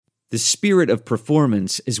The spirit of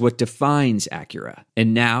performance is what defines Acura.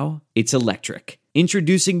 And now, it's electric.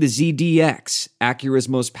 Introducing the ZDX, Acura's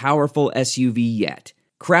most powerful SUV yet.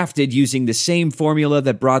 Crafted using the same formula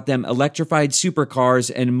that brought them electrified supercars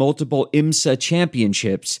and multiple IMSA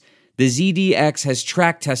championships, the ZDX has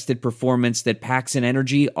track-tested performance that packs an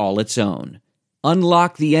energy all its own.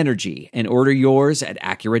 Unlock the energy and order yours at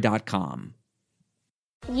Acura.com.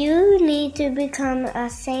 You need to become a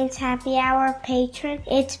Saints Happy Hour patron.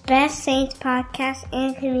 It's best Saints podcast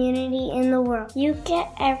and community in the world. You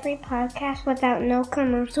get every podcast without no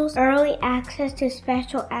commercials, early access to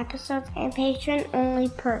special episodes, and patron-only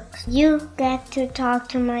perks. You get to talk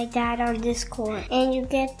to my dad on Discord, and you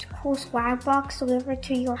get cool swag box delivered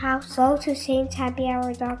to your house. Go to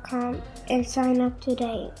saintshappyhour.com and sign up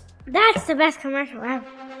today. That's the best commercial ever.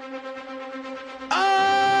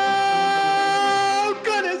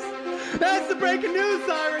 That's the breaking news,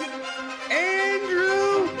 Siren.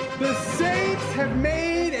 Andrew, the Saints have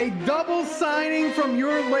made a double signing from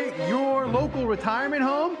your local retirement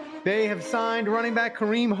home. They have signed running back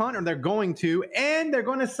Kareem Hunt, or they're going to, and they're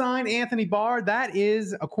going to sign Anthony Barr. That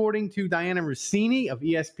is, according to Diana Rossini of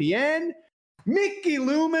ESPN. Mickey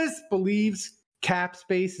Loomis believes cap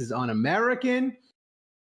space is un-American.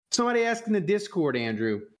 Somebody asked in the Discord,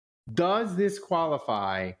 Andrew, does this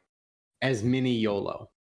qualify as mini YOLO?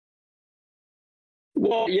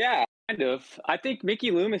 Well, yeah, kind of. I think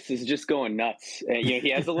Mickey Loomis is just going nuts. He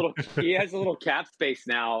has a little cap space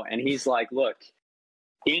now, and he's like, look,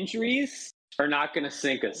 injuries are not going to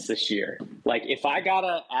sink us this year. Like, if I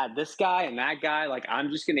gotta add this guy and that guy, like, I'm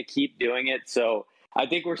just going to keep doing it. So I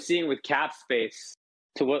think we're seeing with cap space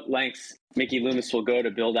to what lengths Mickey Loomis will go to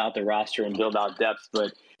build out the roster and build out depth.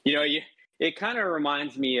 But it kind of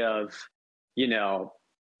reminds me of,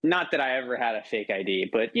 not that I ever had a fake ID,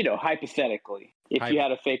 but hypothetically. If you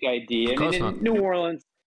had a fake ID, and in New Orleans,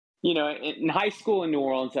 in high school in New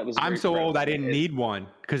Orleans, that was. I'm so old I didn't need one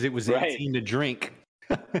because it was 18 to drink.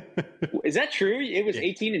 Is that true? It was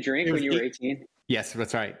 18 to drink when you were 18? Yes,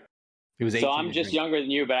 that's right. It was 18. So I'm just younger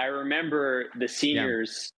than you, but I remember the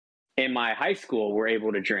seniors in my high school were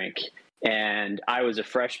able to drink, and I was a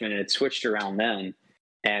freshman, and it switched around then.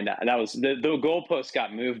 And that was the goalpost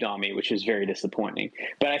got moved on me, which was very disappointing.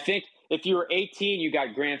 But I think if you were 18, you got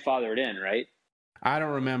grandfathered in, right? I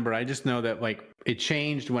don't remember. I just know that it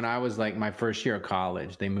changed when I was my first year of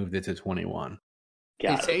college. They moved it to 21.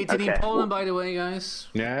 It's 18 in Poland, by the way, guys.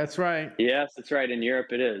 Yeah, that's right. Yes, that's right. In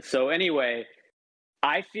Europe, it is. So anyway,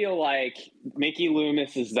 I feel like Mickey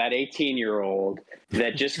Loomis is that 18-year-old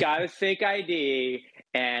that just got his fake ID,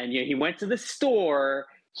 and he went to the store.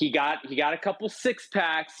 He got a couple six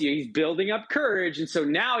packs. He's building up courage, and so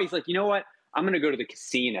now he's like, you know what? I'm going to go to the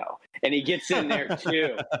casino, and he gets in there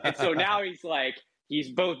too. And so now he's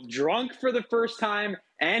both drunk for the first time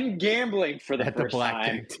and gambling for the first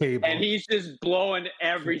time, table. And he's just blowing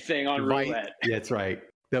everything on roulette. That's right.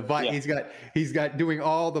 He's got doing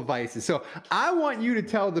all the vices. So I want you to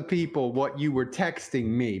tell the people what you were texting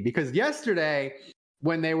me, because yesterday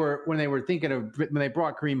when they brought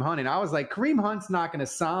Kareem Hunt in, I was like, Kareem Hunt's not going to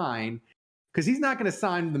sign because he's not going to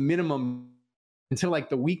sign the minimum until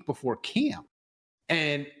the week before camp.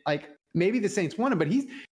 And maybe the Saints want him, but he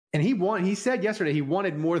said yesterday he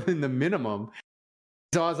wanted more than the minimum.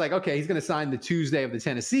 So I was like, okay, he's going to sign the Tuesday of the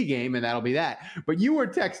Tennessee game, and that'll be that. But you were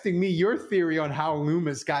texting me your theory on how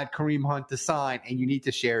Loomis got Kareem Hunt to sign, and you need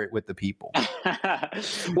to share it with the people.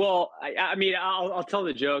 Well, I mean, I'll tell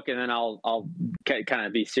the joke, and then I'll kind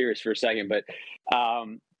of be serious for a second. But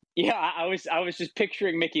I was just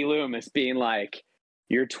picturing Mickey Loomis being like,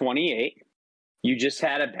 "You're 28, you just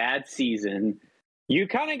had a bad season, you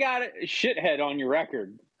kind of got a shithead on your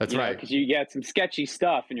record. That's right, because you got some sketchy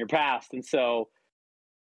stuff in your past, and so."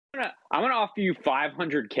 I'm gonna offer you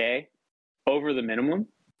 $500K over the minimum.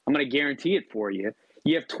 I'm gonna guarantee it for you.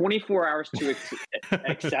 You have 24 hours to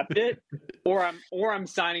accept it, or I'm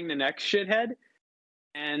signing the next shithead.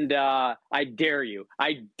 And I dare you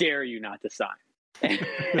not to sign.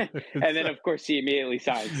 And then of course he immediately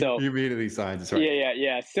signs. So he immediately signs. That's right.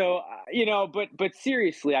 Yeah. So but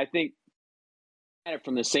seriously, I think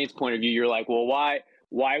from the Saints' point of view, you're like, well,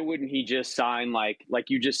 why wouldn't he just sign like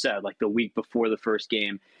you just said, the week before the first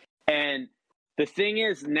game? And the thing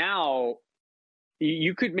is, now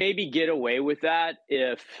you could maybe get away with that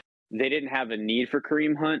if they didn't have a need for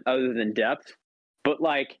Kareem Hunt other than depth. But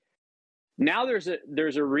now there's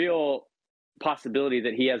a real possibility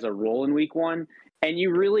that he has a role in week one, and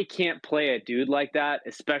you really can't play a dude like that,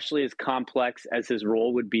 especially as complex as his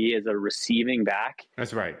role would be as a receiving back.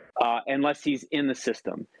 That's right. Unless he's in the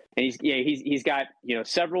system. And he's got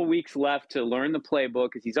several weeks left to learn the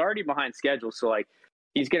playbook because he's already behind schedule. So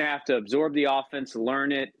He's going to have to absorb the offense,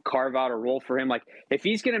 learn it, carve out a role for him. Like, if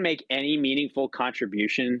he's going to make any meaningful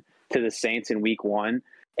contribution to the Saints in week one,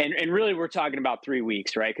 and really we're talking about 3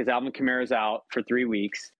 weeks, right? Because Alvin Kamara's out for 3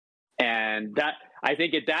 weeks. And that, I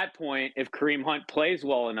think at that point, if Kareem Hunt plays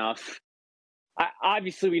well enough,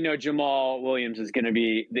 obviously we know Jamal Williams is going to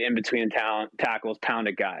be the in-between tackles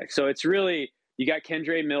pounded guy. So it's really, you got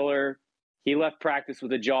Kendre Miller. He left practice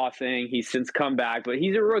with a jaw thing. He's since come back, but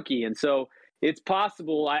he's a rookie. And so it's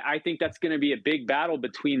possible. I think that's going to be a big battle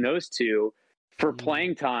between those two for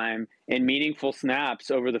playing time and meaningful snaps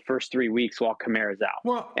over the first 3 weeks while Kamara's out.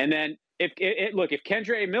 Well, and then if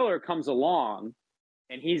Kendre Miller comes along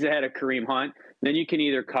and he's ahead of Kareem Hunt, then you can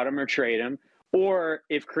either cut him or trade him. Or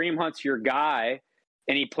if Kareem Hunt's your guy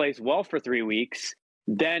and he plays well for 3 weeks,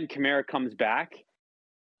 then Kamara comes back.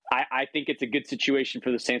 I think it's a good situation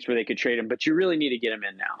for the Saints where they could trade him, but you really need to get him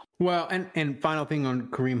in now. Well, and final thing on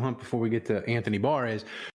Kareem Hunt before we get to Anthony Barr is,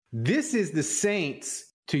 this is the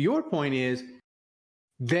Saints, to your point, is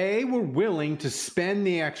they were willing to spend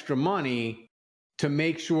the extra money to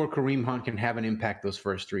make sure Kareem Hunt can have an impact those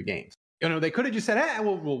first 3 games. You know, they could have just said, hey,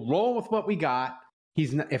 we'll roll with what we got.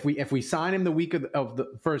 He's not, if we sign him the week of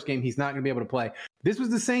the first game, he's not going to be able to play. This was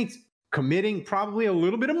the Saints committing probably a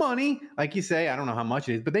little bit of money, like you say. I don't know how much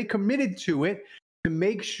it is, but they committed to it to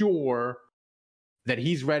make sure that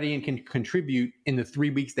he's ready and can contribute in the 3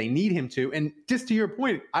 weeks they need him to. And just to your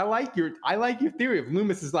point, I like your theory of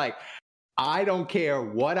Loomis is like, I don't care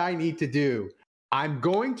what I need to do. I'm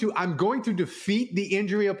going to defeat the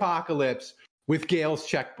injury apocalypse with Gail's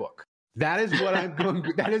checkbook. That is what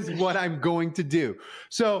I'm going to do.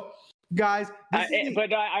 So, guys,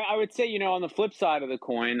 but I would say, on the flip side of the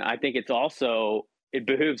coin, I think it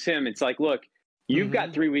behooves him. It's like, look, you've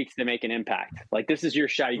got 3 weeks to make an impact. Like, this is your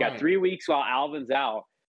shot. You got 3 weeks while Alvin's out.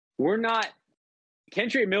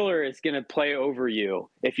 Kendre Miller is going to play over you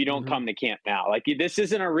if you don't come to camp now. Like, this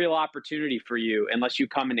isn't a real opportunity for you unless you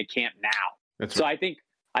come into camp now. That's right. So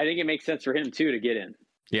I think it makes sense for him too to get in.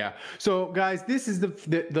 Yeah. So, guys, this is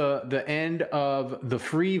the end of the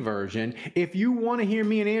free version. If you want to hear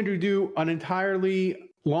me and Andrew do an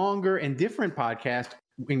entirely longer and different podcast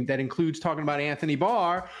that includes talking about Anthony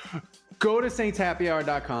Barr, go to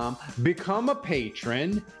saintshappyhour.com, become a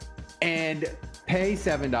patron, and pay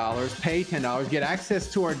 $7, pay $10, get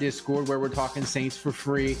access to our Discord where we're talking Saints for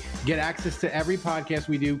free, get access to every podcast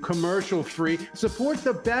we do commercial free, support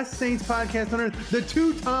the best Saints podcast on earth, the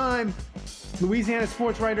 2-time Louisiana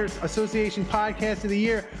Sports Writers Association Podcast of the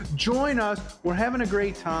Year. Join us. We're having a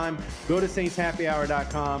great time. Go to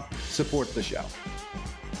saintshappyhour.com. Support the show.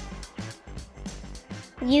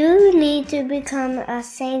 You need to become a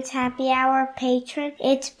Saints Happy Hour patron.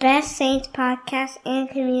 It's best Saints podcast and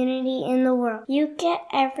community in the world. You get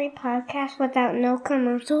every podcast without no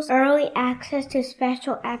commercials, early access to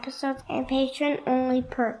special episodes, and patron-only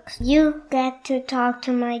perks. You get to talk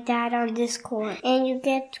to my dad on Discord, and you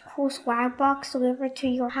get cool swag box delivered to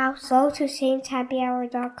your house. Go to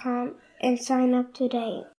saintshappyhour.com and sign up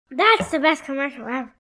today. That's the best commercial ever.